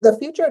The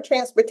future of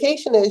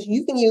transportation is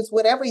you can use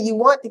whatever you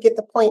want to get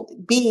to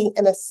point B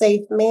in a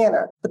safe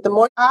manner. But the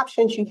more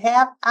options you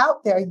have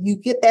out there, you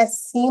get that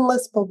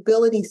seamless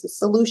mobility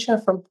solution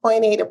from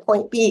point A to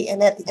point B.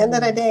 And at the end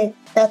of the day,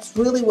 that's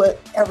really what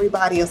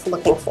everybody is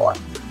looking for.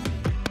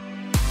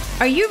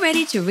 Are you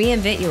ready to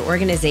reinvent your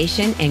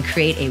organization and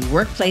create a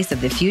workplace of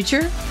the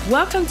future?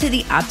 Welcome to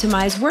the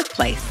Optimized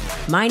Workplace.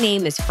 My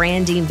name is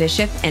Fran Dean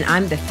Bishop, and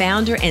I'm the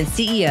founder and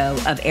CEO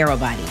of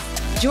Aerobodies.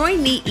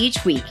 Join me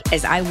each week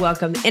as I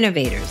welcome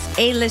innovators,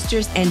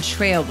 A-listers, and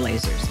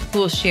trailblazers who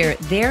will share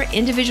their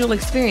individual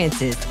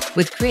experiences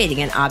with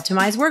creating an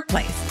optimized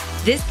workplace.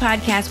 This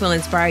podcast will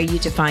inspire you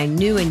to find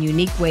new and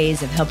unique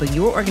ways of helping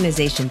your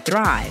organization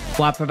thrive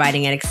while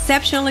providing an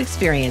exceptional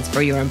experience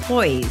for your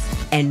employees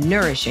and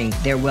nourishing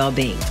their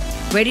well-being.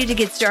 Ready to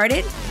get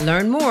started?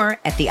 Learn more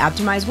at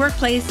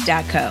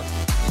theoptimizedworkplace.co.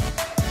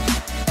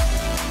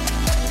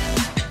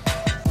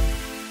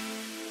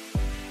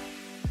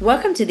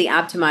 Welcome to the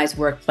Optimized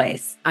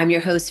Workplace. I'm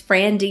your host,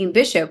 Fran Dean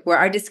Bishop, where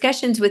our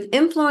discussions with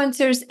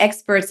influencers,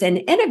 experts,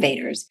 and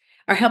innovators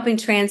are helping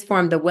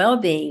transform the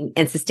well-being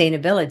and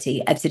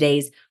sustainability of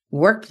today's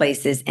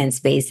workplaces and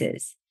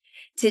spaces.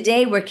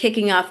 Today, we're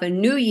kicking off a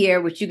new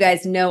year, which you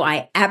guys know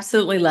I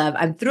absolutely love.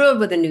 I'm thrilled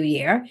with a new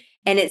year,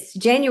 and it's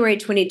January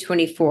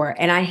 2024,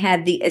 and I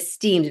had the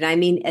esteemed, and I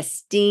mean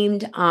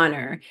esteemed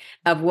honor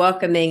of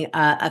welcoming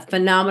a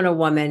phenomenal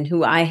woman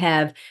who I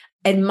have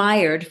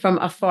admired from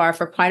afar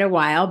for quite a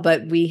while,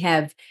 but we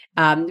have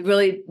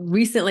really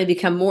recently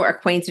become more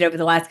acquainted over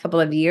the last couple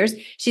of years.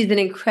 She's an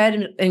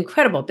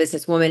incredible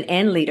businesswoman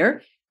and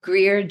leader,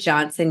 Greer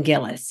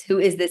Gillis, who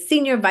is the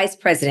Senior Vice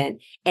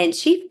President and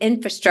Chief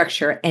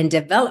Infrastructure and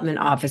Development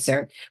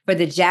Officer for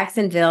the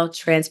Jacksonville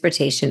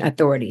Transportation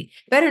Authority,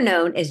 better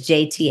known as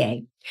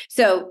JTA.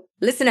 So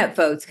listen up,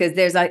 folks, because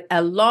there's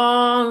a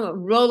long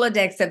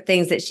Rolodex of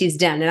things that she's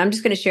done, and I'm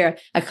just going to share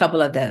a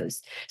couple of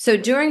those. So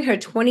during her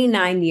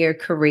 29-year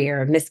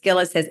career, Ms.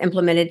 Gillis has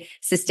implemented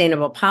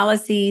sustainable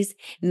policies,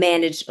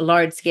 managed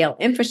large-scale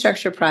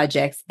infrastructure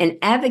projects, and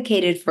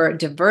advocated for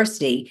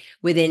diversity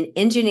within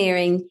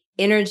engineering,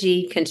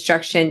 energy,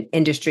 construction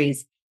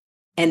industries,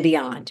 and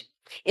beyond.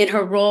 In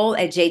her role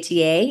at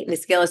JTA,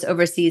 Ms. Gillis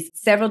oversees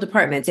several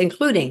departments,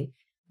 including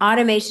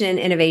automation and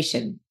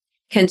innovation,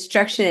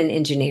 construction and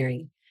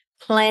engineering,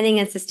 planning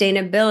and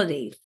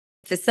sustainability,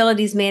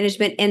 facilities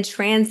management and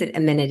transit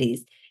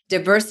amenities,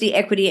 diversity,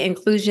 equity,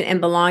 inclusion, and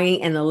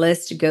belonging, and the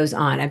list goes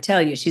on. I'm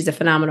telling you, she's a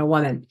phenomenal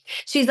woman.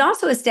 She's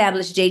also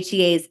established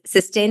JTA's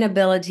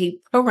Sustainability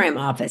Program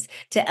Office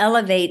to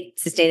elevate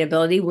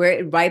sustainability where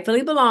it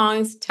rightfully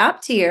belongs,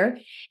 top tier,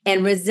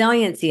 and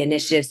resiliency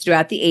initiatives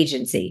throughout the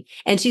agency.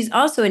 And she's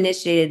also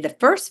initiated the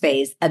first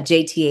phase of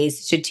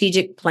JTA's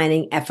strategic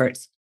planning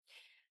efforts.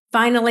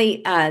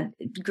 Finally,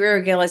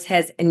 Greer Gillis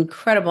has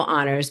incredible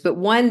honors, but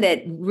one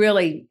that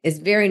really is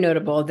very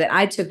notable that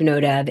I took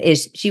note of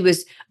is she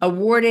was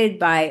awarded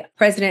by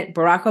President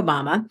Barack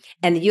Obama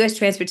and the U.S.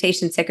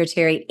 Transportation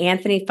Secretary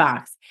Anthony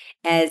Foxx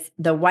as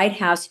the White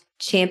House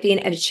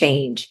Champion of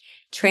Change,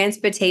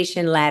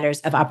 Transportation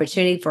Ladders of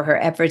Opportunity for her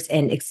efforts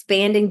in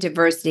expanding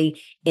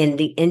diversity in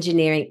the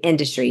engineering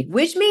industry,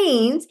 which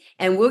means,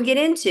 and we'll get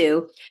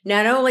into,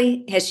 not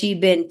only has she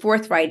been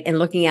forthright in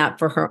looking out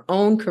for her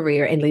own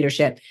career and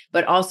leadership,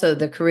 but also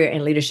the career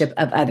and leadership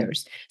of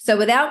others. So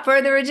without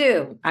further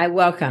ado, I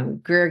welcome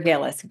Greer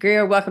Gillis.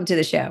 Greer, welcome to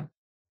the show.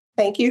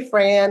 Thank you,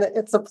 Fran.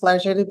 It's a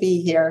pleasure to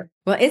be here.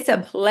 Well, it's a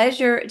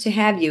pleasure to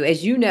have you.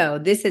 As you know,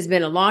 this has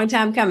been a long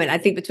time coming. I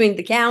think between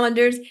the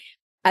calendars,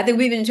 I think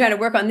we've been trying to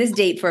work on this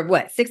date for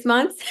what, 6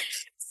 months?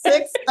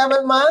 6,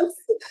 7 months.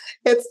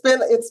 It's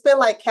been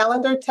like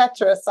calendar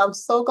Tetris. I'm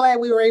so glad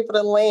we were able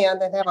to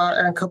land and have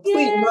our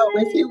complete row,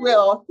 if you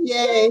will.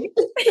 Yay.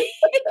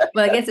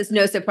 Well, I guess it's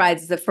no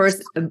surprise. It's the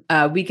first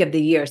week of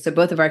the year. So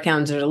both of our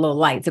calendars are a little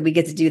light. So we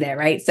get to do that,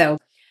 right? So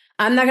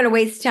I'm not going to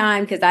waste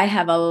time because I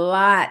have a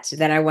lot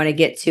that I want to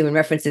get to in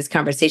reference to this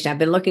conversation. I've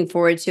been looking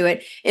forward to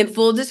it. In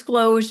full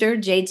disclosure,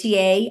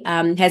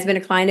 JTA has been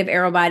a client of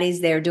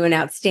Aerobodies. They're doing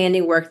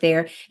outstanding work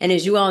there. And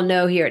as you all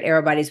know, here at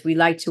Aerobodies, we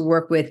like to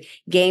work with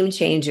game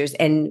changers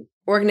and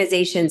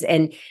organizations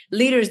and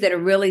leaders that are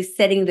really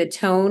setting the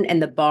tone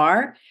and the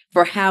bar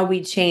for how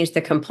we change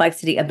the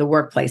complexity of the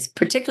workplace,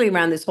 particularly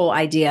around this whole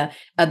idea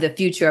of the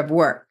future of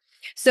work.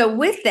 So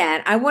with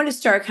that, I want to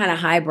start kind of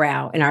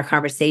highbrow in our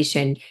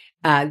conversation,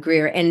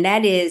 Greer, and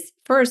that is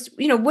first,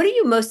 what are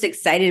you most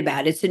excited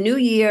about? It's a new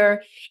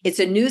year, it's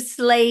a new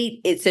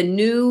slate, it's a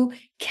new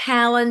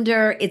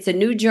calendar, it's a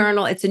new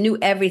journal, it's a new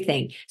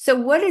everything. So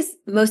what is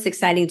most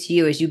exciting to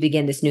you as you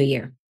begin this new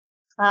year?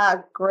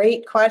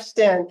 Great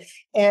question.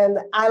 And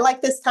I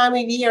like this time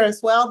of year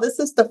as well. This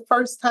is the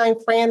first time,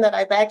 Fran, that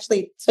I've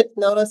actually took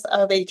notice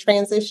of a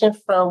transition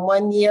from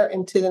one year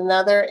into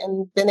another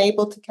and been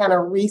able to kind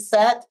of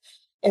reset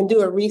and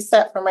do a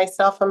reset for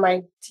myself and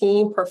my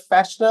team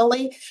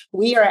professionally.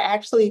 We are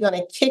actually going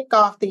to kick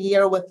off the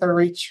year with a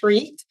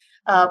retreat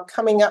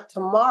coming up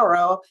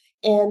tomorrow.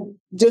 And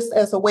just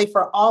as a way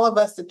for all of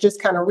us to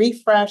just kind of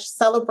refresh,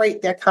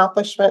 celebrate the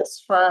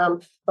accomplishments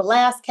from the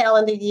last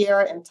calendar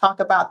year and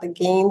talk about the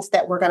gains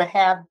that we're going to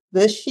have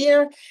this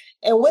year.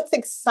 And what's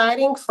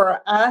exciting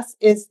for us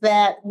is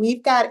that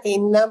we've got a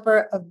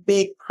number of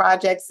big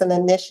projects and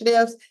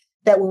initiatives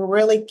that we're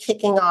really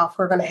kicking off.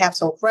 We're going to have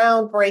some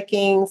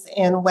groundbreakings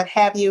and what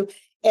have you.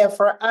 And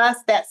for us,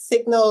 that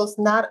signals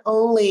not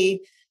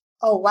only,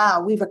 oh,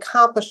 wow, we've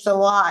accomplished a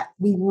lot.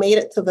 We've made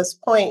it to this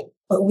point,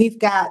 but we've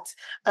got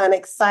an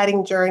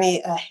exciting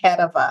journey ahead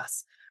of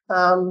us.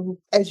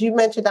 As you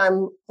mentioned,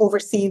 I'm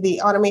oversee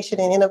the automation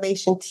and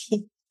innovation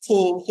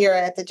team here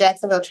at the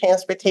Jacksonville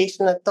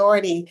Transportation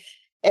Authority.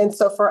 And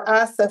so for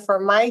us and for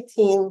my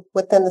team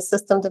within the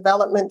System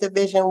Development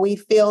Division, we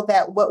feel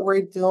that what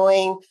we're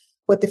doing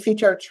with the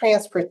future of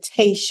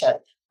transportation,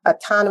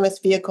 autonomous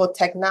vehicle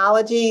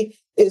technology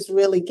is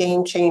really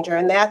game changer.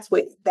 And that's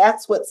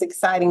what's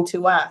exciting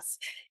to us.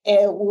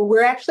 And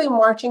we're actually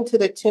marching to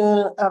the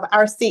tune of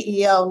our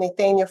CEO,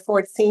 Nathaniel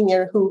Ford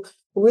Sr., who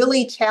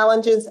really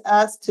challenges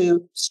us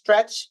to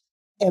stretch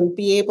and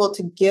be able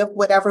to give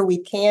whatever we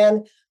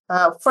can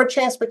for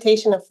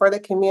transportation and for the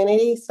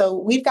community. So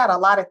we've got a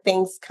lot of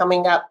things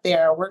coming up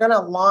there. We're going to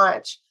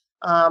launch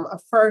a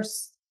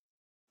first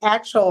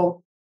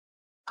actual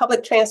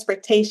public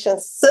transportation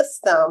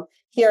system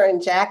here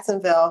in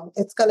Jacksonville.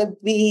 It's going to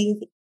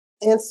be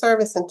in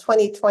service in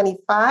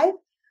 2025,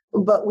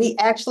 but we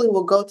actually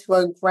will go to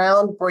a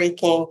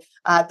groundbreaking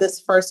this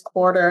first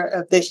quarter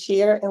of this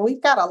year. And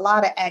we've got a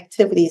lot of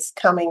activities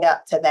coming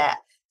up to that.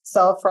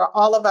 So for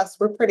all of us,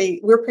 we're pretty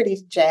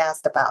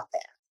jazzed about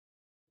that.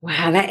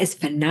 Wow, that is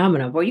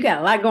phenomenal. Boy, you got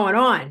a lot going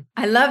on.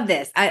 I love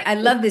this. I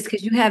love this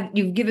because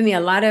you've given me a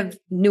lot of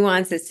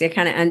nuances to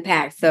kind of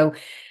unpack. So,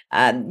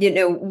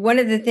 one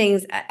of the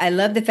things I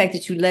love the fact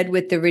that you led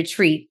with the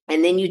retreat,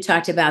 and then you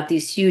talked about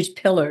these huge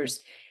pillars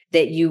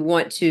that you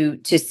want to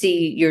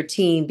see your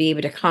team be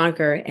able to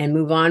conquer and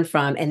move on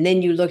from. And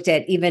then you looked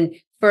at even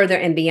further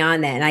and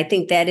beyond that. And I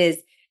think that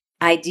is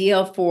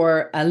ideal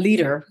for a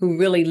leader who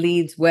really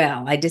leads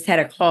well. I just had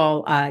a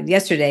call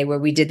yesterday where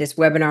we did this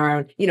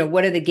webinar on,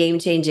 what are the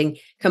game-changing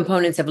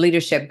components of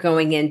leadership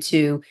going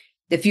into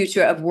the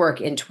future of work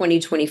in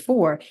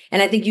 2024.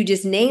 And I think you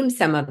just named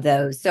some of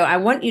those. So I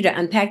want you to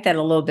unpack that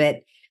a little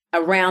bit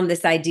around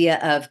this idea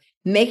of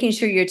making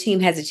sure your team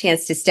has a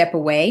chance to step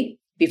away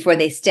before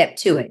they step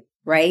to it,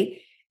 right?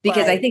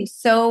 Because I think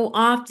so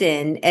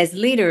often as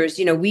leaders,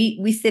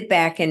 we sit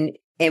back and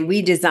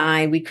we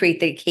design, we create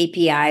the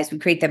KPIs, we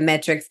create the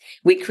metrics,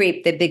 we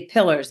create the big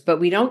pillars, but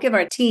we don't give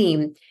our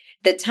team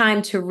the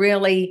time to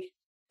really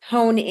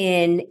hone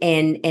in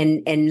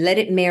and let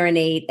it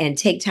marinate and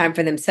take time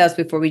for themselves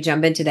before we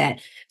jump into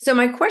that. So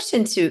my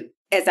question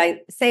as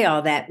I say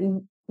all that,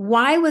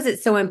 why was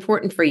it so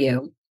important for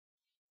you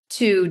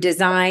to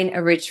design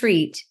a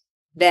retreat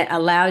that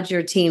allowed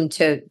your team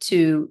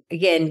to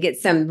again get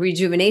some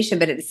rejuvenation,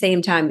 but at the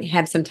same time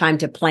have some time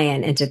to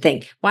plan and to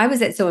think? Why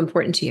was it so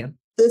important to you?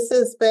 This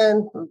has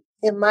been,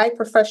 in my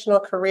professional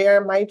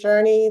career, my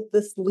journey,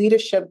 this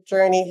leadership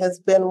journey has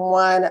been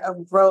one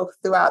of growth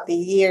throughout the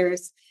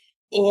years.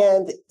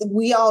 And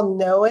we all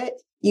know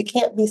it. You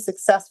can't be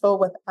successful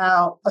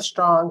without a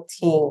strong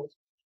team.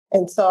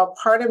 And so a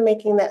part of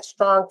making that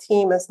strong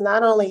team is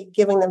not only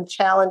giving them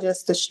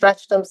challenges to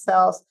stretch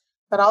themselves,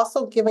 but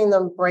also giving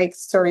them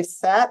breaks to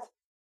reset.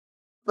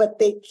 But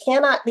they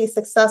cannot be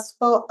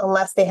successful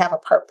unless they have a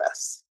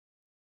purpose.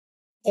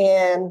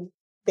 And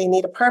they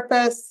need a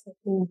purpose,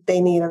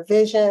 they need a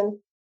vision,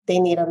 they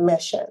need a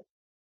mission.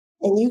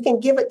 And you can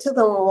give it to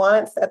them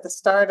once at the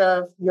start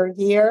of your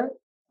year,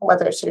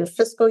 whether it's your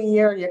fiscal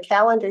year, your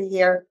calendar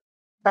year,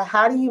 but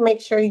how do you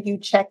make sure you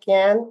check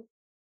in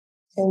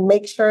and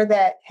make sure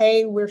that,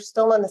 hey, we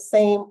still have the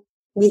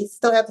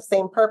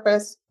same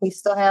purpose,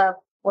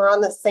 we're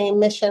on the same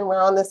mission,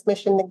 we're on this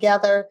mission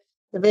together,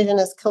 the vision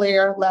is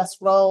clear, let's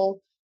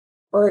roll.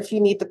 Or if you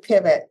need to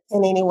pivot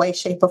in any way,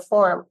 shape, or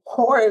form,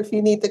 or if you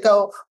need to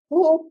go,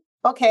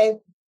 okay,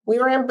 we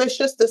were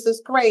ambitious, this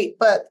is great,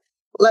 but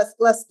let's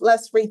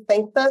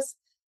rethink this.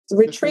 The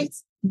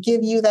retreats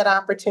give you that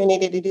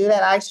opportunity to do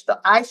that.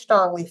 I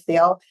strongly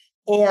feel,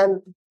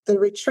 and the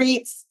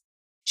retreats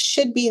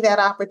should be that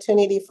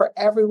opportunity for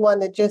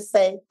everyone to just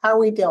say, how are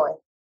we doing?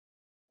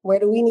 Where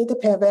do we need to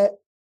pivot?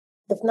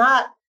 If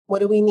not, what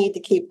do we need to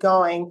keep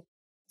going?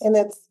 And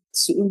it's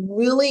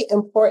really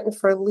important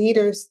for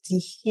leaders to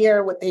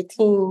hear what their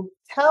team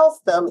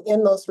tells them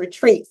in those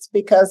retreats,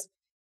 because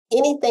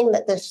anything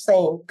that they're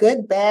saying,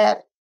 good, bad,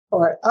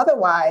 or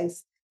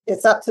otherwise,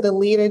 it's up to the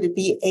leader to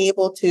be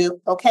able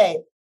to, okay,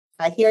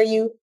 I hear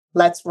you,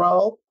 let's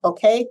roll.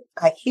 Okay,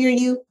 I hear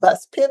you,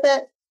 let's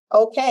pivot.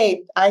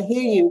 Okay, I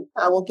hear you,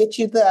 I will get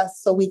you this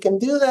so we can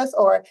do this.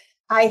 Or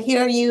I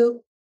hear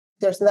you,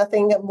 there's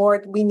nothing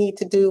more we need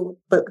to do,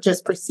 but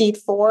just proceed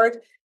forward.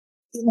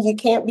 You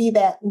can't be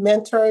that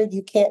mentor,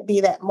 you can't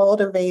be that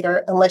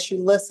motivator unless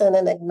you listen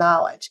and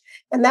acknowledge.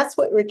 And that's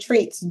what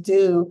retreats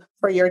do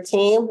for your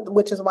team,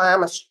 which is why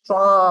I'm a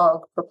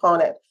strong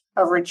proponent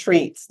of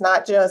retreats,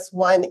 not just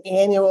one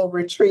annual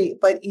retreat,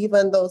 but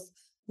even those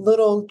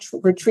little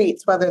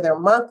retreats, whether they're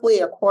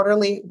monthly or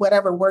quarterly,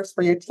 whatever works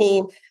for your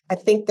team. I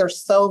think they're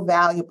so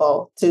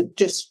valuable to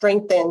just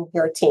strengthen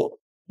your team.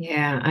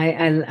 Yeah,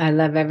 I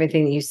love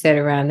everything that you said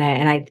around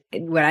that.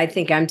 And what I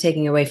think I'm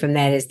taking away from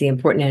that is the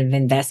importance of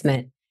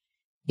investment.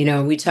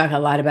 We talk a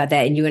lot about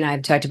that, and you and I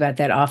have talked about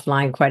that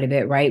offline quite a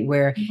bit, right? And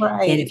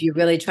Right. if you're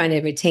really trying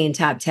to retain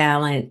top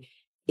talent,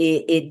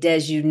 it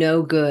does you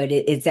no good.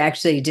 It's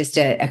actually just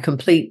a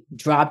complete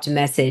dropped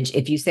message.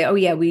 If you say, oh,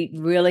 yeah, we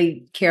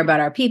really care about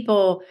our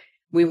people,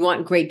 we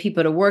want great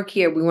people to work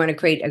here, we want to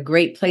create a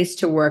great place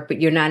to work,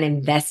 but you're not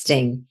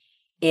investing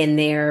in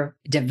their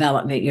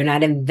development, you're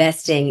not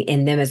investing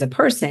in them as a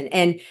person.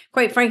 And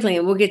quite frankly,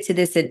 and we'll get to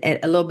this a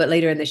little bit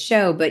later in the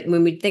show, but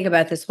when we think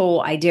about this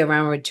whole idea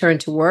around return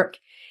to work,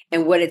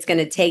 and what it's going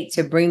to take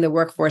to bring the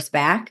workforce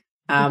back.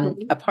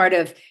 A part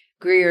of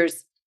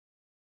Greer's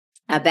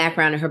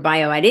background in her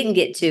bio I didn't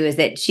get to is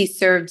that she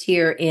served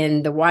here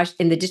in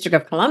the District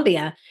of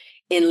Columbia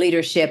in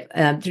leadership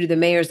through the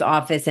mayor's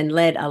office and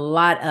led a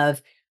lot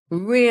of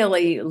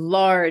really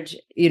large,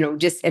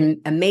 just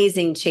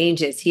amazing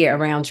changes here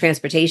around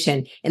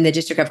transportation in the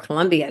District of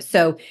Columbia.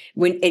 So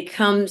when it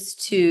comes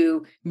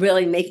to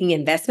really making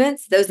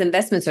investments, those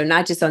investments are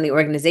not just on the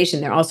organization,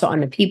 they're also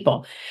on the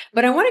people.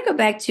 But I want to go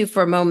back to,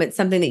 for a moment,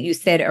 something that you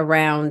said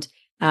around,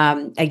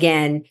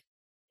 again,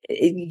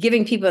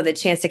 giving people the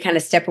chance to kind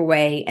of step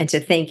away and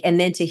to think, and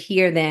then to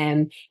hear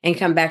them and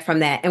come back from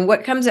that. And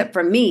what comes up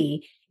for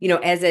me,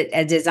 as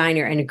a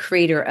designer and a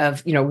creator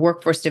of,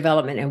 workforce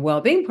development and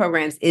well-being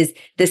programs, is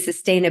the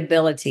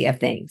sustainability of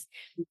things.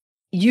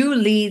 You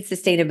lead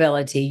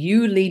sustainability,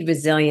 you lead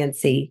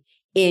resiliency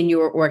in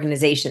your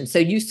organization. So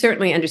you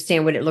certainly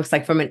understand what it looks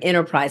like from an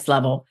enterprise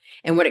level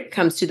and when it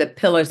comes to the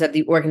pillars of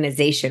the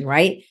organization,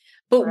 right?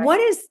 But Right. what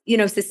does,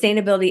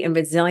 sustainability and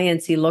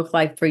resiliency look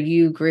like for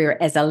you, Greer,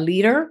 as a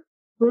leader,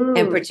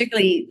 and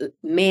particularly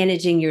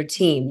managing your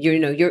team?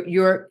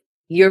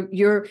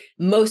 Your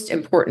most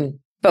important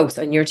folks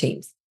on your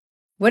teams.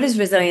 What does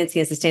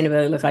resiliency and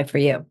sustainability look like for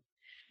you?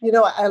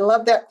 I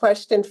love that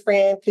question,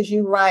 Fran, because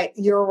you're right.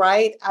 You're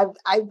right.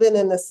 I've been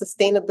in the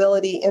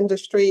sustainability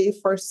industry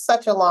for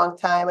such a long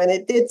time, and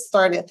it did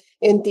start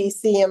in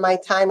DC, in my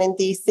time in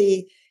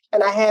DC.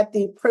 And I had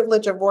the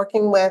privilege of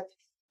working with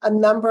a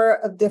number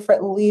of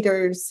different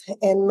leaders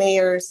and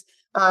mayors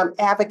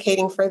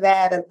advocating for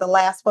that. And the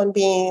last one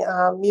being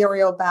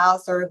Muriel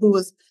Bowser, who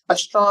was a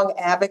strong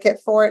advocate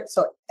for it.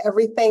 So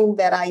everything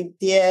that I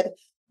did,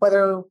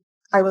 whether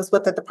I was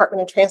with the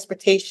Department of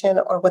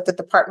Transportation or with the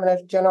Department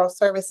of General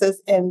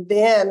Services, and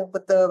then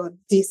with the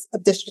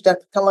District of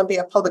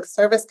Columbia Public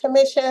Service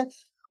Commission,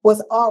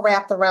 was all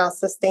wrapped around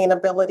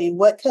sustainability.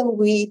 What can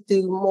we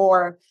do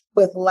more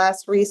with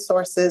less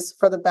resources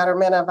for the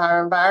betterment of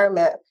our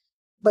environment?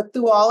 But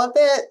through all of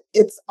it,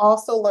 it's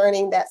also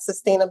learning that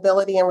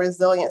sustainability and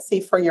resiliency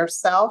for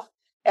yourself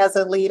as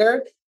a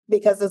leader,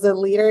 because as a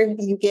leader,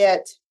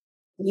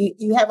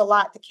 you have a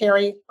lot to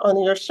carry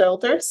on your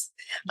shoulders.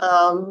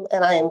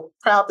 And I am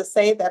proud to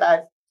say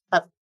that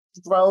I've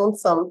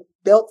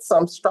built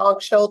some strong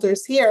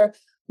shoulders here.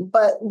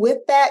 But with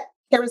that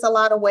carries a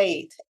lot of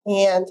weight.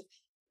 And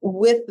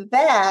with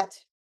that,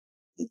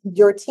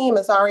 your team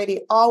is already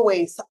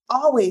always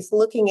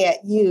looking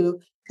at you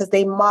because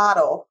they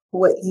model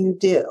what you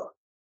do.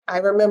 I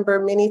remember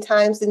many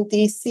times in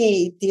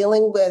DC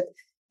dealing with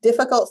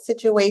difficult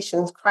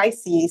situations,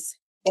 crises,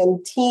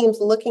 and teams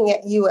looking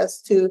at you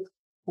as to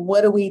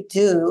what do we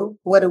do?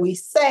 What do we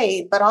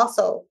say? But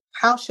also,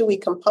 how should we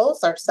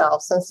compose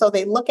ourselves? And so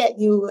they look at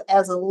you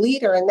as a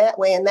leader in that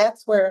way. And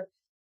that's where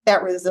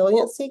that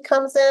resiliency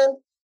comes in.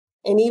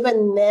 And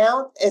even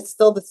now, it's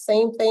still the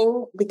same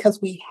thing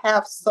because we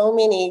have so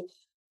many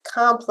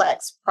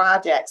complex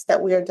projects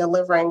that we are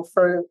delivering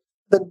for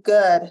the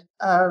good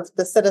of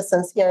the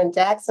citizens here in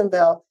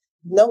Jacksonville,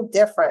 no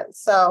different.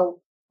 So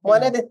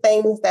one of the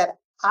things that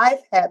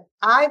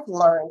I've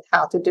learned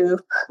how to do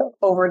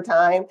over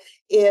time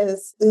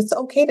is it's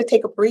okay to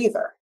take a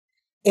breather.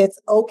 It's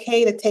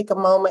okay to take a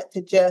moment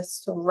to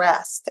just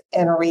rest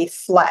and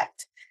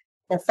reflect.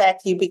 In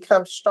fact, you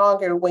become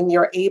stronger when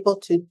you're able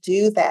to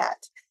do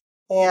that.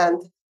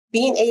 And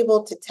being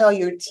able to tell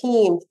your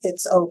team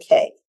it's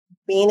okay.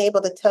 Being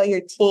able to tell your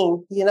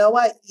team, you know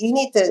what, you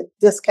need to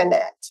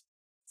disconnect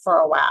for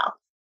a while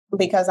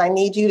because I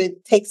need you to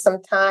take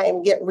some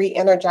time, get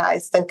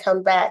re-energized, and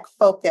come back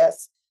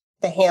focused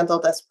to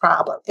handle this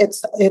problem.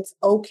 It's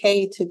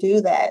okay to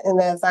do that.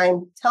 And as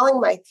I'm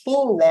telling my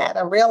team that,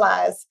 I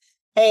realize,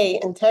 hey,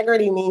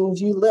 integrity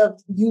means you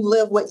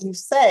live what you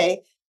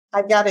say.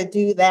 I've got to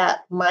do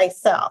that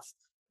myself,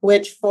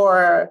 which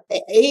for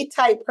an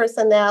A-type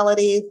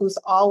personality who's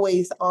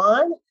always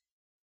on,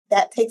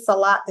 that takes a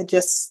lot to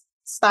just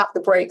stop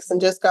the brakes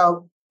and just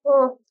go,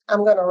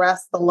 I'm going to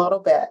rest a little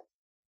bit.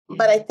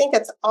 But I think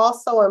it's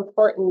also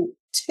important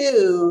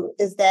too,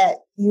 is that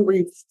you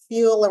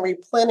refuel and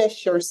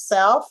replenish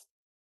yourself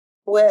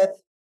with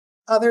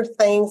other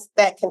things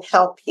that can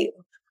help you.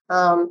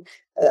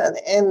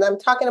 And I'm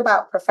talking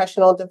about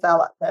professional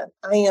development.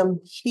 I am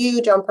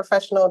huge on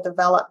professional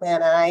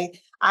development. And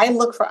I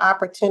look for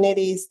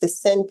opportunities to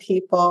send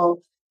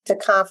people to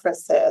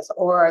conferences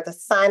or to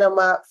sign them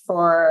up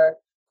for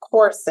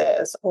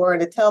courses or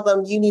to tell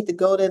them you need to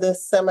go to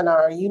this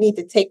seminar, you need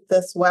to take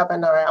this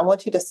webinar. I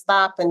want you to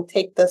stop and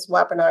take this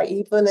webinar,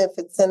 even if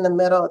it's in the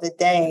middle of the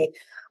day.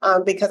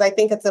 Because I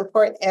think it's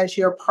important as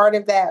you're part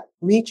of that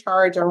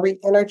recharge and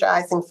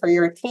re-energizing for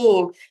your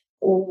team,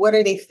 what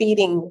are they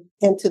feeding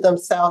into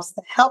themselves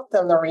to help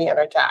them to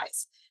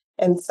re-energize?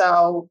 And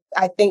so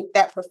I think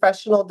that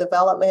professional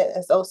development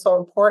is also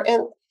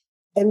important.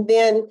 And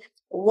then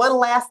one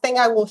last thing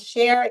I will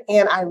share,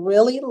 and I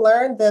really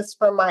learned this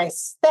from my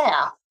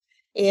staff,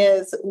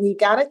 is we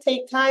got to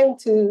take time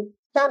to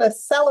kind of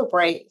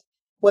celebrate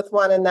with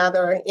one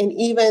another. And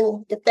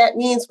even if that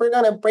means we're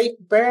going to break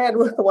bread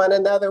with one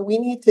another, we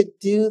need to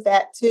do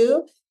that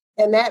too.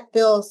 And that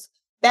builds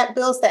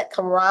that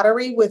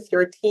camaraderie with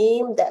your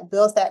team, that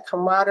builds that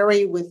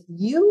camaraderie with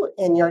you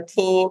and your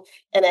team,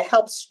 and it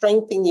helps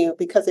strengthen you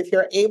because if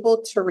you're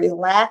able to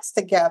relax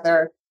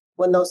together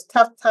when those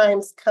tough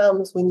times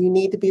comes, when you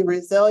need to be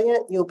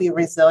resilient, you'll be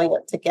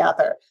resilient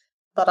together.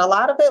 But a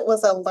lot of it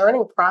was a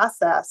learning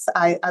process,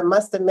 I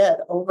must admit,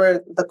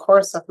 over the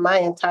course of my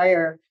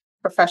entire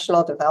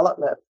professional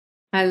development.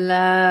 I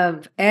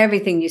love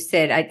everything you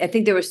said. I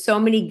think there were so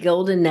many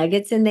golden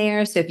nuggets in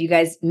there. So if you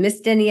guys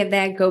missed any of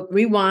that, go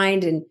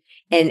rewind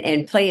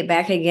and play it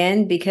back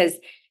again, because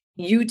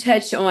you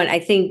touched on, I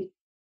think,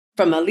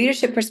 from a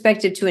leadership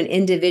perspective to an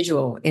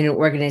individual in an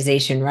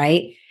organization,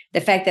 right?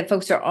 The fact that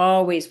folks are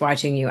always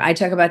watching you. I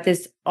talk about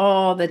this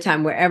all the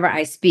time wherever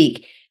I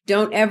speak.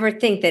 Don't ever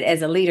think that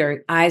as a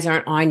leader, eyes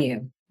aren't on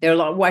you. They're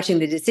watching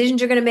the decisions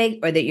you're going to make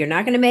or that you're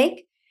not going to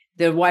make.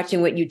 They're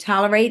watching what you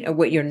tolerate or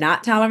what you're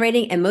not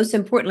tolerating. And most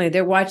importantly,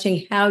 they're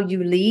watching how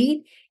you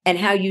lead and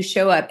how you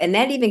show up. And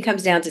that even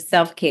comes down to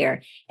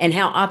self-care and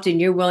how often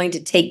you're willing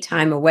to take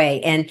time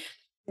away. And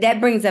that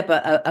brings up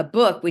a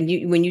book. When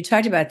you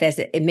talked about this,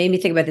 it made me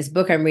think about this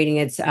book I'm reading.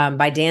 It's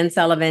by Dan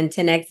Sullivan,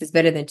 10X is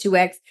better than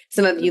 2X.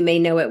 Some of you may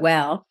know it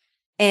well.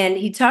 And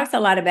he talks a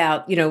lot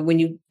about, when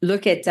you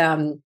look at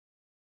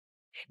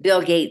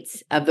Bill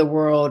Gates of the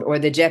world or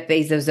the Jeff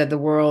Bezos of the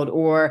world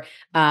or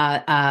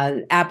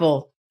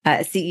Apple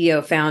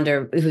CEO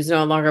founder who's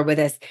no longer with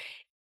us,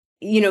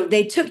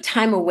 they took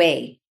time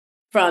away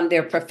from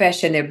their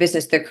profession, their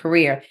business, their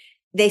career.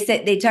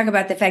 They talk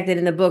about the fact that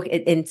in the book,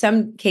 in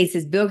some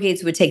cases, Bill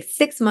Gates would take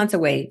 6 months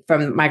away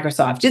from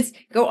Microsoft, just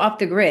go off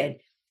the grid.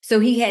 So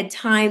he had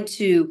time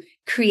to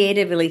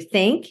creatively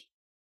think,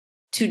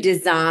 to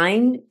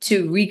design,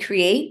 to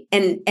recreate.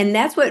 And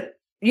that's what,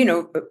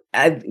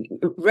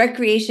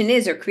 recreation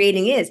is, or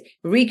creating is,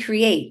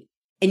 recreate.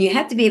 And you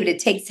have to be able to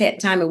take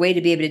time away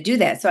to be able to do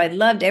that. So I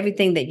loved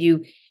everything that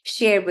you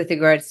shared with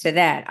regards to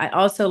that. I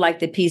also like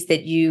the piece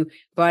that you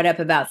brought up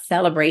about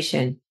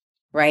celebration,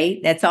 right?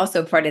 That's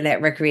also part of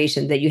that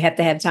recreation, that you have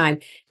to have time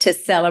to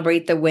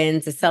celebrate the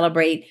wins, to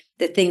celebrate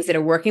the things that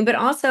are working, but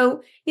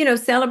also,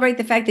 celebrate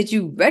the fact that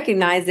you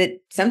recognize that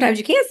sometimes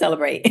you can't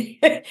celebrate,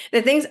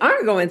 that things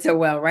aren't going so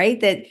well, right?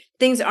 That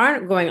things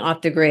aren't going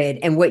off the grid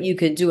and what you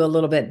could do a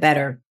little bit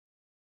better.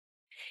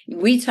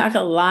 We talk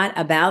a lot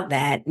about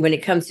that when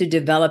it comes to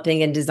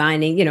developing and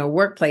designing,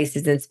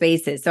 workplaces and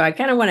spaces. So I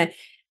kind of want to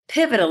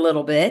pivot a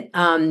little bit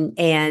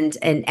and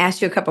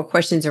ask you a couple of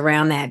questions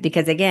around that,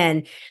 because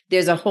again,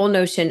 there's a whole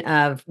notion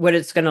of what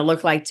it's going to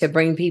look like to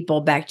bring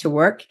people back to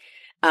work.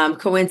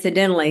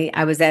 Coincidentally,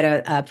 I was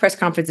at a press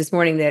conference this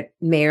morning that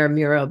Mayor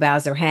Muriel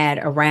Bowser had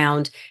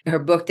around her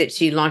book that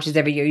she launches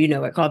every year,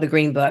 it, called The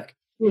Green Book.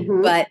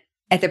 Mm-hmm. But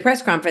at the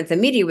press conference, the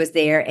media was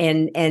there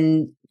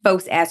and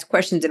folks asked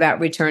questions about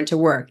return to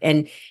work.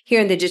 And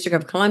here in the District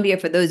of Columbia,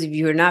 for those of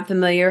you who are not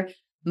familiar,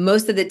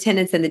 most of the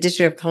tenants in the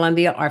District of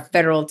Columbia are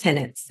federal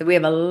tenants. So we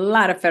have a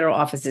lot of federal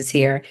offices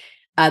here,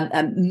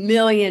 a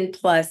million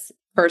plus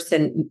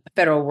person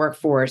federal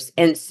workforce.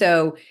 And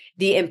so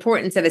the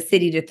importance of a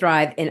city to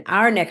thrive in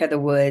our neck of the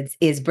woods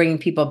is bringing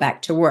people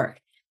back to work.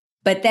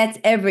 But that's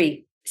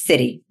every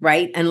city,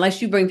 right?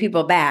 Unless you bring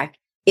people back,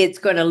 it's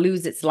going to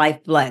lose its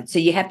lifeblood. So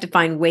you have to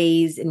find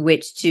ways in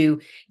which to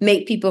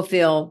make people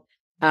feel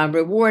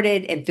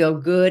rewarded and feel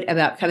good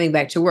about coming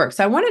back to work.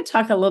 So I want to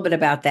talk a little bit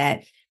about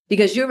that,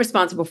 because you're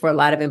responsible for a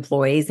lot of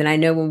employees. And I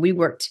know when we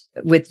worked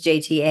with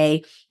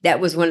JTA, that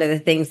was one of the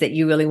things that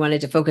you really wanted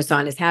to focus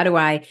on, is how do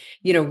I,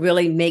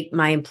 really make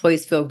my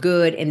employees feel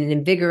good and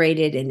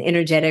invigorated and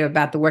energetic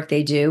about the work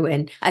they do.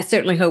 And I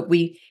certainly hope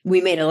we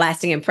made a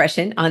lasting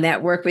impression on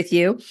that work with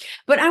you.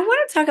 But I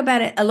want to talk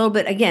about it a little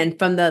bit, again,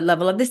 from the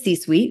level of the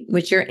C-suite,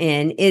 which you're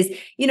in, is,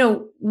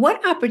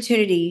 what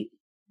opportunity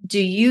do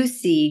you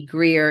see,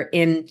 Greer,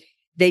 in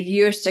the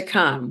years to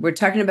come? We're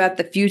talking about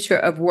the future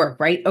of work,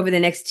 right? Over the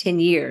next 10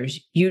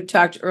 years. You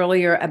talked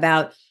earlier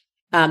about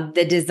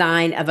the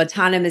design of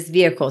autonomous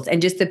vehicles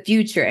and just the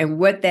future and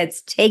what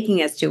that's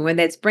taking us to, where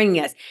that's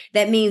bringing us.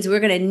 That means we're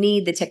going to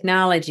need the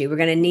technology. We're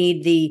going to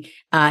need the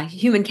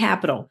human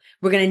capital.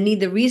 We're going to need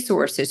the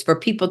resources for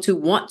people to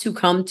want to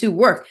come to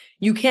work.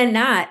 You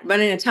cannot run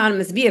an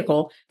autonomous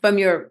vehicle from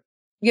your,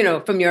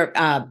 from your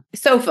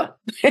sofa,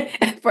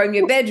 from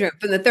your bedroom,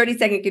 from the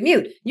 30-second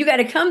commute. You got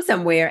to come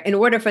somewhere in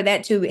order for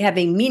that to have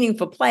a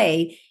meaningful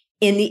play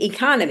in the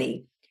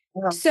economy.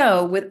 Yeah.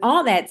 So with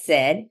all that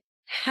said,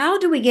 how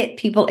do we get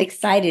people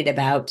excited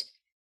about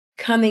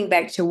coming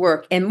back to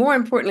work? And more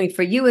importantly,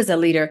 for you as a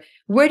leader,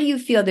 where do you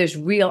feel there's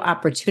real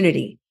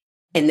opportunity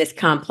in this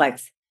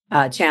complex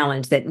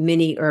challenge that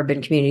many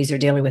urban communities are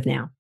dealing with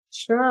now?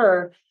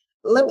 Sure.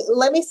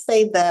 Let me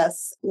say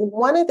this.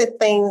 One of the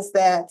things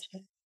that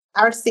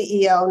our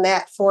CEO,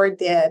 Nat Ford,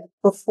 did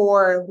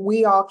before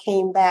we all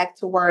came back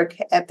to work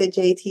at the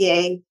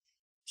JTA,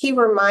 he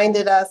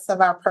reminded us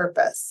of our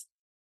purpose,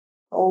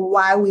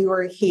 why we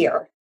were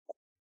here.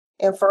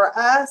 And for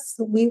us,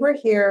 we were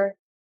here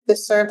to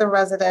serve the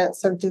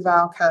residents of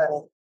Duval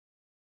County.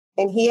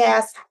 And he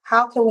asked,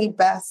 how can we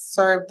best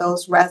serve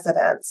those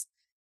residents?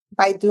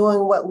 By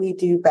doing what we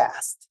do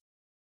best.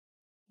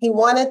 He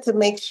wanted to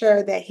make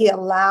sure that he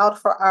allowed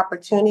for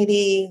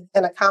opportunity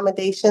and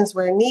accommodations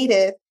where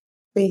needed,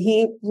 but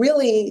he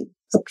really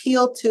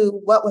appealed to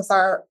what was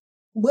our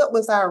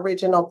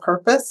original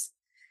purpose.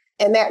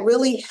 And that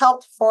really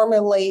helped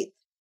formulate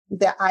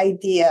the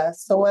idea.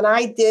 So when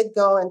I did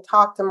go and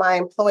talk to my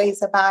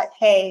employees about,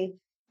 hey,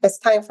 it's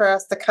time for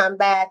us to come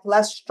back,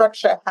 let's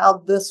structure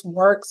how this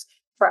works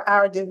for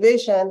our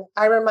division,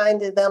 I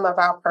reminded them of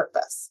our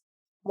purpose,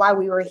 why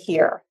we were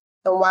here,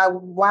 and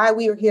why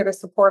we are here to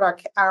support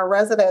our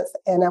residents,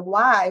 and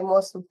why,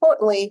 most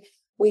importantly,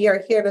 we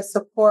are here to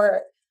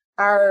support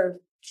our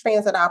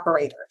transit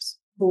operators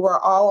who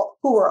were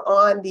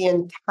on the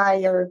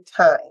entire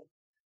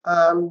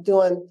time,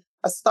 doing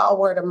a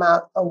stalwart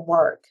amount of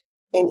work.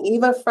 And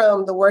even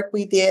from the work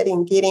we did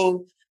in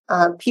getting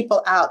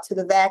people out to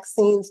the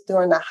vaccines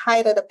during the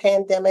height of the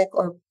pandemic,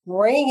 or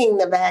bringing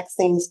the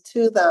vaccines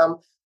to them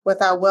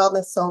with our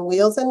Wellness on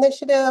Wheels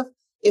initiative,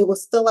 it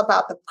was still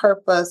about the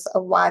purpose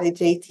of why the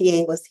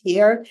JTA was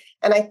here.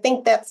 And I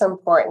think that's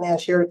important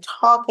as you're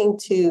talking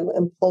to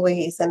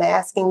employees and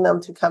asking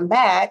them to come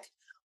back,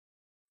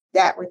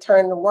 that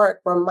return to work,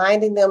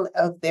 reminding them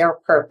of their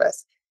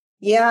purpose.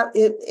 Yeah,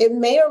 it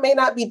may or may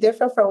not be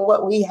different from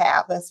what we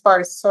have as far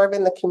as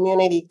serving the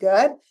community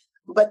good,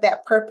 but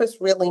that purpose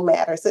really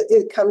matters.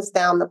 It comes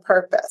down to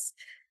purpose.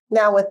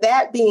 Now, with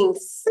that being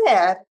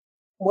said,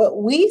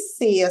 what we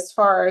see as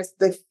far as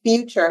the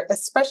future,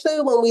 especially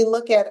when we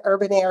look at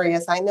urban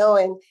areas, I know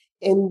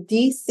in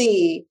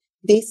DC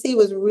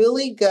was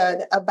really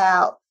good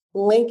about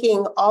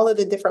linking all of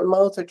the different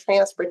modes of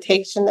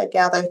transportation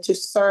together to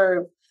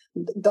serve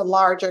the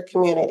larger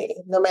community.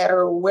 No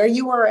matter where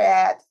you were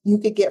at, you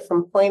could get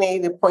from point A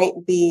to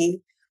point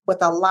B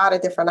with a lot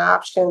of different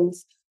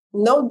options.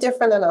 No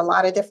different in a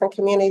lot of different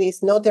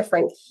communities, no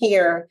different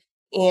here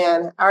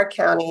in our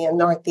county in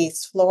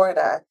Northeast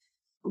Florida.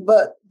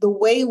 But the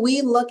way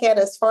we look at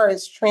as far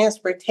as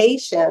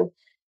transportation,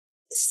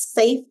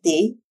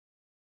 safety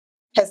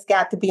has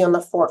got to be on the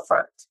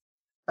forefront.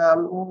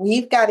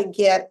 We've got to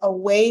get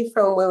away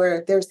from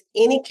where there's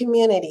any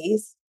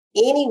communities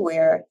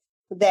anywhere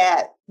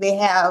that they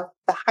have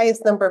the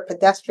highest number of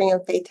pedestrian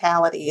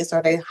fatalities,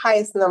 or the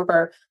highest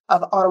number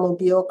of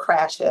automobile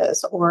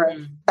crashes, or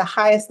the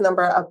highest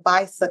number of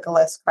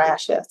bicyclist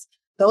crashes.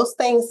 Those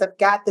things have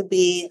got to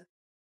be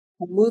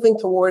moving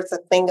towards a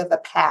thing of the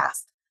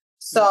past.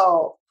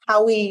 So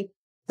how we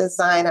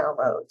design our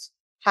roads,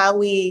 how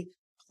we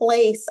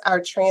place our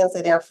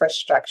transit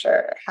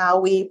infrastructure, how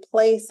we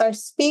place our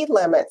speed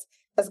limits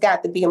has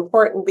got to be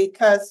important,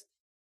 because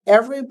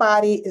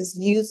everybody is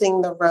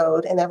using the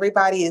road, and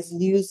everybody is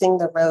using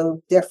the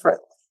road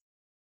differently.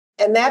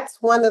 And that's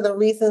one of the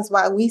reasons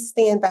why we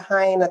stand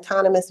behind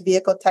autonomous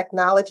vehicle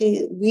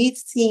technology. We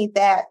see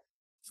that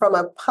from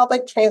a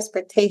public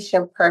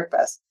transportation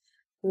purpose.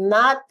 We're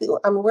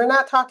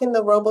not talking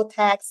the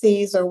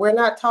robo-taxis, or we're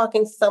not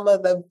talking some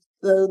of the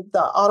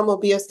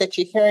automobiles that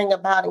you're hearing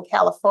about in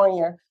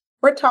California.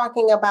 We're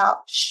talking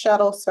about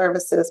shuttle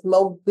services,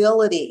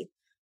 mobility,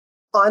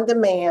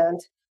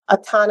 on-demand,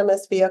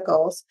 autonomous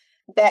vehicles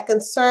that can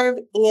serve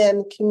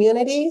in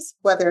communities,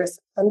 whether it's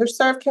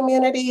underserved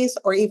communities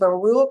or even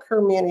rural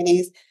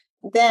communities,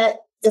 that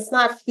it's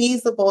not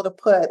feasible to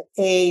put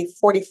a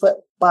 40-foot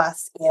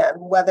bus in,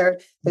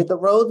 whether the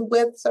road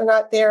widths are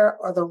not there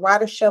or the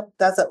ridership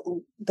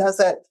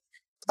doesn't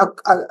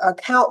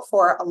account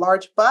for a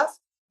large bus.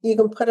 You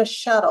can put a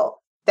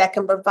shuttle that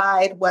can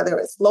provide, whether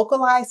it's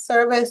localized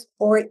service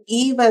or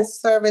even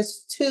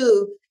service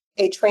to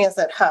a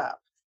transit hub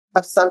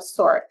of some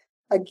sort.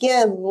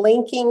 Again,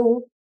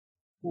 linking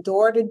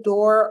door to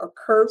door or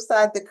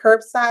curbside to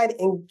curbside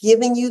and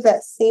giving you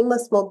that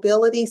seamless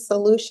mobility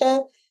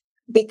solution,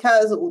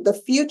 because the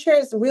future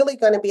is really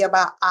going to be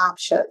about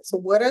options.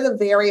 What are the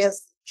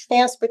various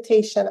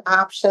transportation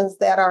options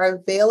that are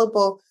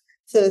available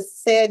to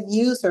said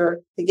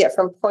user to get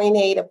from point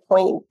A to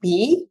point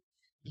B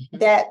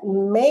that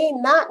may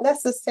not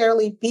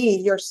necessarily be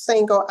your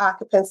single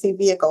occupancy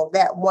vehicle,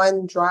 that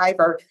one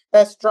driver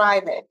that's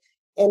driving?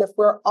 And if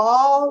we're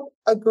all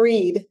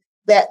agreed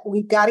that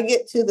we've got to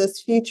get to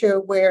this future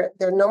where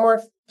there are no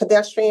more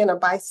pedestrian or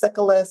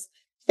bicyclist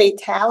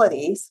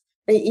fatalities,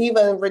 or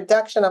even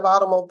reduction of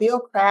automobile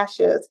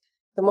crashes,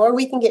 the more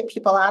we can get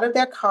people out of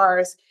their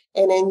cars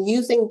and in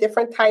using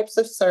different types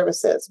of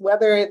services,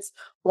 whether it's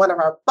one of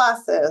our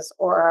buses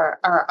or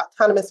our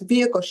autonomous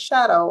vehicle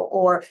shuttle,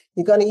 or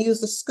you're going to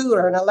use a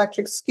scooter, an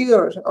electric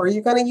scooter, or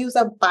you're going to use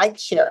a bike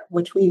share,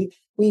 which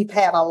we've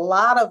had a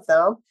lot of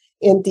them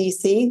in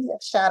DC.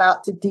 Shout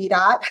out to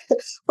DDOT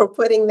for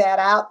putting that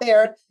out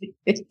there.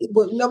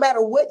 No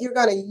matter what you're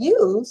going to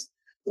use,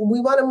 we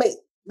want to make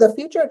the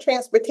future of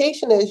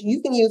transportation is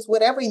you can use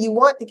whatever you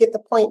want to get to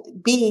point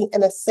B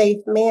in a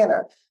safe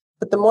manner.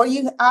 But the more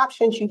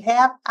options you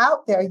have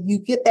out there, you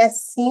get that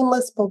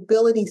seamless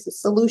mobility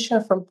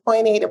solution from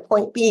point A to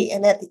point B.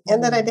 And at the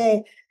end of the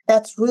day,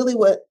 that's really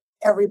what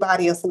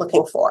everybody is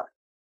looking for.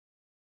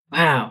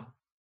 Wow.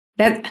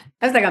 That's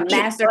like a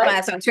master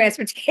class on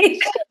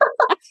transportation.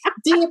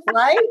 Deep,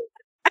 right?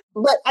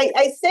 But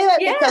I say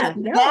that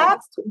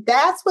because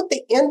that's what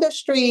the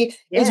industry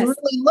is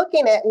really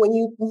looking at. When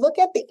you look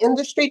at the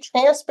industry,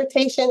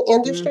 transportation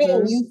industry,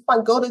 and you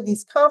go to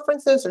these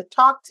conferences or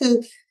talk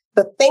to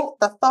the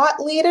thought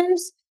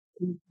leaders,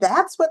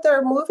 that's what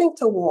they're moving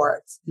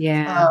towards.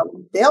 Yeah.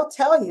 They'll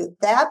tell you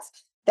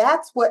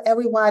that's what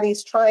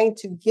everybody's trying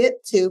to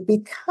get to,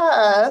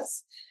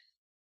 because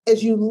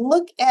as you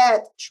look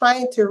at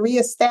trying to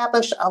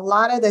reestablish a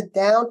lot of the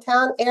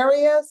downtown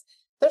areas,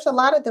 there's a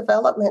lot of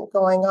development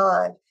going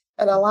on.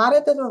 And a lot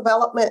of the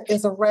development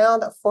is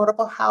around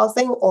affordable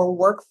housing or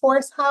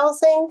workforce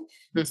housing.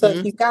 So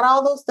if you've got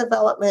all those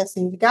developments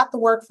and you've got the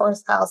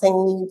workforce housing,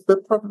 and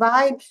you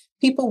provide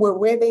people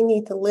where they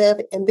need to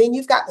live, and then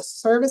you've got the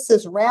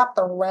services wrapped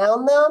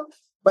around them,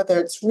 whether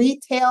it's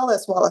retail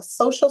as well as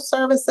social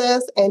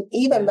services and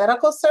even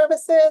medical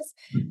services,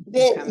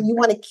 then you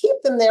want to keep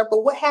them there.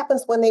 But what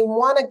happens when they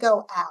want to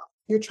go out?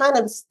 You're trying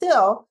to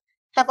still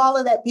have all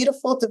of that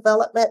beautiful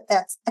development,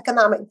 that's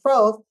economic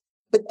growth,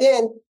 but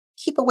then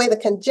keep away the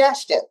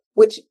congestion,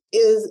 which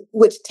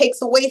takes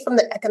away from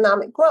the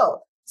economic growth.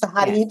 So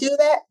how do you do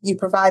that? You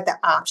provide the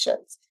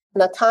options.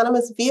 And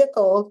autonomous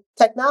vehicle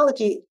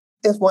technology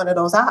is one of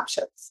those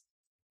options.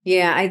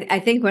 Yeah, I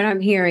think what I'm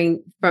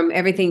hearing from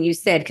everything you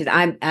said, because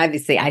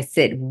I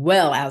sit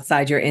well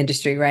outside your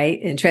industry,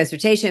 right, in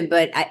transportation,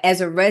 but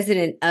as a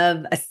resident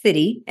of a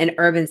city, an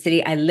urban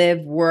city, I live,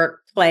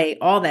 work, play,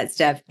 all that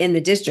stuff in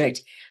the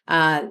district,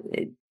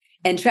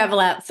 and travel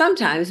out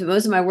sometimes, but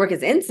most of my work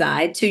is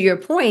inside. To your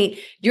point,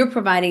 you're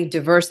providing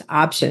diverse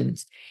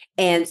options.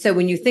 And so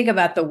when you think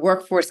about the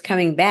workforce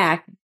coming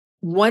back,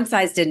 one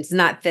size does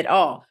not fit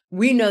all.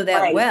 We know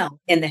that well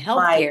in the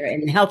healthcare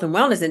and the health and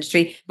wellness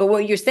industry. But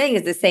what you're saying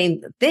is the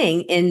same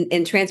thing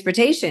in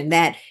transportation,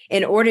 that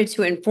in order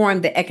to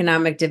inform the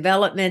economic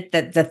development,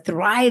 that the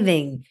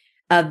thriving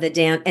of the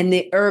down and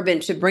the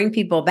urban, to bring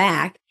people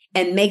back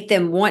and make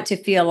them want to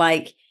feel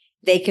like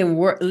they can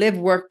live,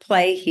 work,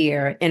 play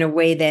here in a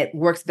way that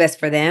works best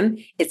for them,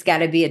 it's got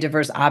to be a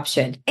diverse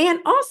option. And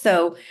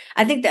also,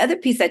 I think the other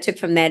piece I took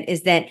from that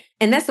is that,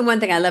 and that's the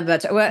one thing I love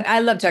about, I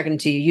love talking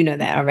to you. You know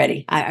that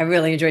already. I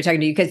really enjoy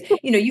talking to you because,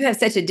 you have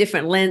such a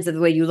different lens of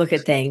the way you look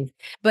at things,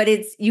 but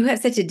you have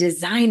such a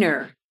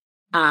designer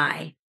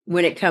eye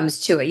when it comes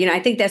to it. I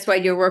think that's why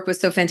your work was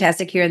so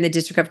fantastic here in the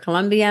District of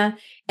Columbia,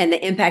 and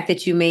the impact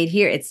that you made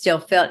here. It's still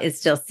felt, it's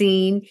still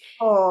seen.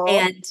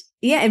 And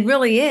yeah, it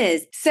really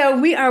is. So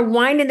we are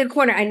winding the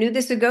corner. I knew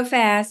this would go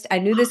fast. I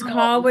knew this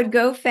call would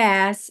go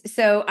fast.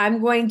 So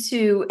I'm going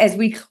to, as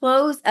we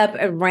close up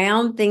and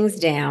round things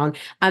down,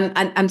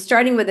 I'm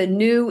starting with a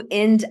new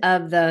end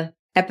of the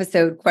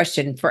episode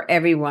question for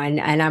everyone.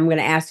 And I'm going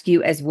to ask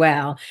you as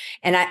well.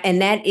 And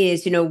that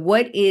is,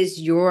 what is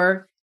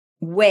your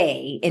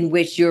way in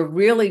which you're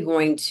really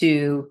going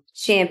to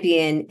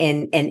champion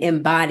and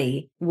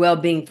embody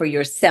well-being for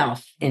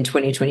yourself in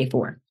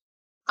 2024?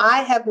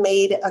 I have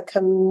made a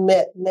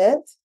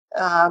commitment,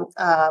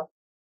 a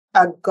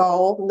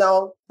goal.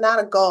 No, not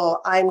a goal.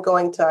 I'm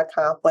going to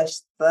accomplish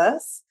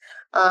this.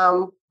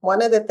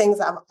 One of the things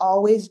I've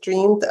always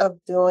dreamed of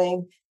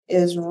doing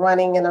is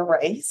running in a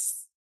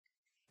race.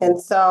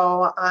 And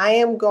so I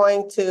am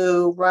going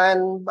to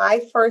run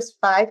my first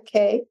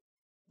 5K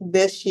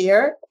this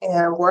year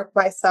and work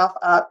myself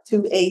up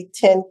to a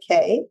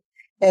 10K.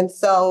 And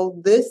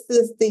so this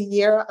is the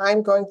year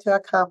I'm going to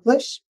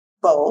accomplish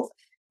both.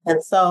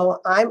 And so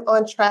I'm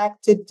on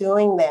track to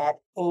doing that.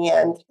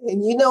 And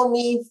you know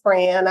me,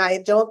 Fran, I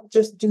don't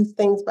just do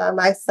things by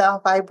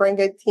myself. I bring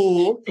a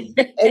team.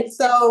 And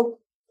so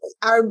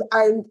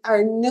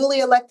our newly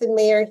elected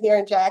mayor here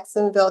in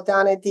Jacksonville,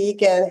 Donna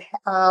Deegan,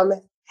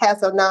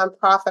 has a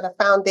nonprofit, a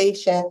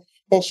foundation,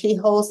 and she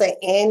holds an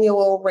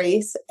annual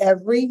race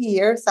every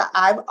year. So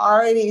I've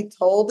already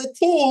told the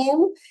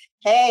team,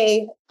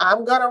 hey,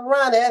 I'm going to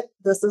run it.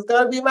 This is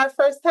going to be my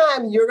first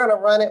time. You're going to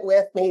run it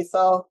with me.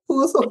 So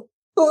who's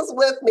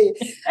with me?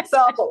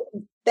 So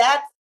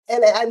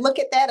and I look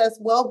at that as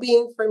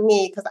well-being for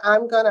me, because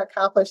I'm going to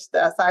accomplish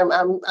this.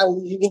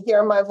 You can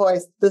hear my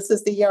voice. This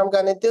is the year I'm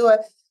going to do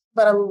it.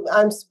 but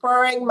I'm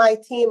spurring my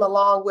team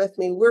along with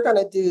me. We're going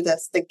to do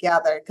this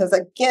together because,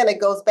 again,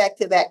 it goes back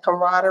to that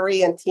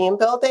camaraderie and team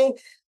building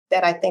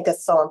that I think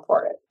is so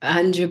important.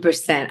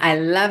 100%. I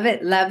love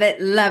it, love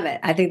it, love it.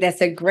 I think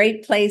that's a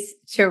great place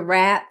to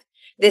wrap.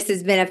 This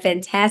has been a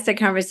fantastic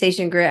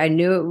conversation, Greer. I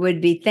knew it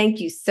would be. Thank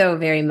you so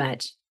very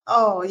much.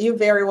 Oh, you're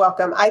very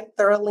welcome. I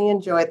thoroughly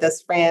enjoyed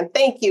this, Fran.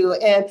 Thank you.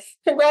 And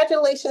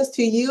congratulations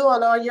to you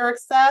on all your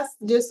success.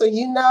 Just so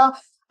you know,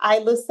 I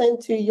listen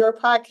to your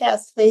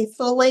podcast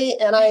faithfully,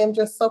 and I am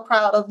just so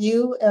proud of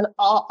you and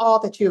all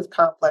that you've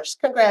accomplished.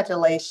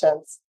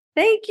 Congratulations.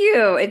 Thank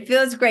you. It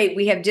feels great.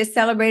 We have just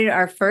celebrated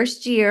our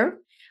first year.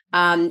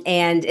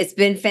 And it's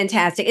been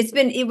fantastic.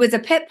 It was a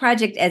pet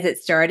project as it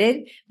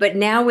started, but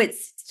now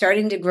it's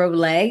starting to grow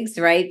legs,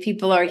 right?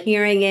 People are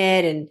hearing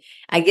it, and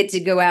I get to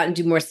go out and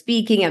do more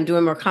speaking. I'm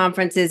doing more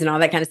conferences and all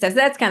that kind of stuff. So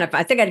that's kind of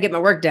fun. I still got to get my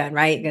work done,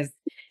 right? Because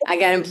I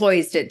got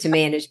employees to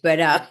manage, but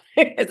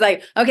it's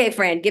like, okay,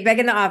 Fran, get back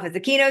in the office. The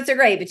keynotes are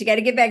great, but you got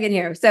to get back in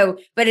here. So,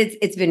 but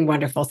it's been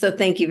wonderful. So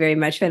thank you very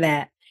much for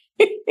that.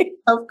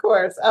 Of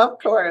course.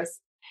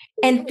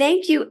 And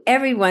thank you,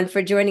 everyone,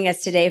 for joining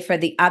us today for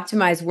the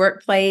Optimized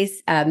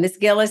Workplace. Ms.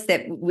 Gillis,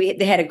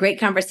 they had a great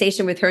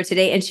conversation with her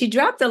today, and she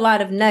dropped a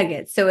lot of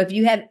nuggets. So if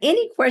you have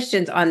any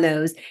questions on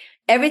those,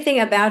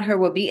 everything about her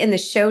will be in the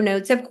show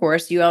notes, of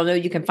course. You all know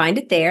you can find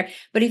it there.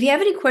 But if you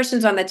have any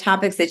questions on the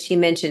topics that she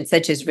mentioned,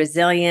 such as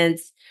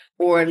resilience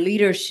or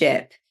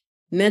leadership,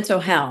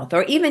 mental health,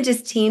 or even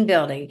just team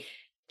building,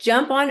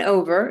 jump on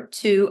over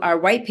to our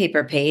white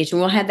paper page,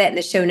 and we'll have that in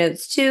the show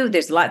notes too.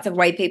 There's lots of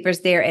white papers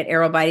there at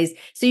Aerobodies,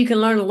 so you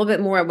can learn a little bit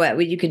more about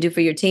what you can do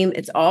for your team.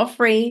 It's all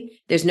free.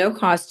 There's no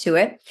cost to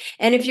it.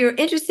 And if you're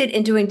interested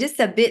in doing just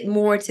a bit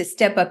more to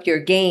step up your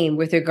game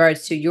with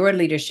regards to your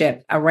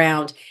leadership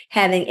around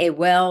having a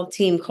well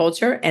team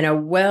culture and a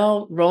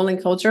well rolling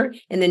culture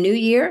in the new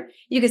year,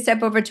 you can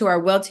step over to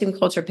our Well Team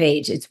Culture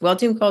page. It's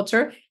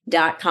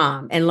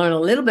wellteamculture.com and learn a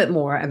little bit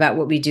more about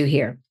what we do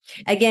here.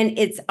 Again,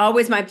 it's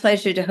always my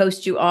pleasure to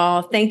host you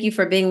all. Thank you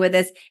for being with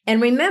us.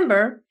 And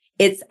remember,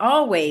 it's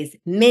always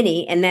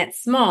many and that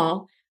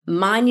small,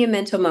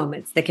 monumental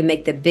moments that can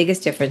make the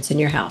biggest difference in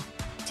your health.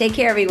 Take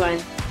care, everyone.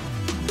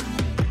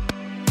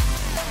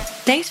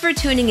 Thanks for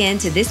tuning in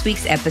to this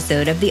week's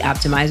episode of The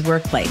Optimized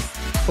Workplace.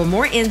 For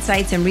more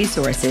insights and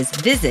resources,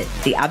 visit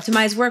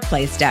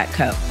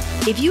theoptimizedworkplace.co.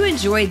 If you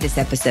enjoyed this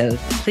episode,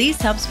 please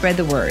help spread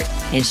the word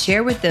and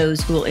share with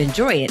those who will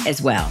enjoy it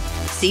as well.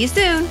 See you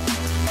soon.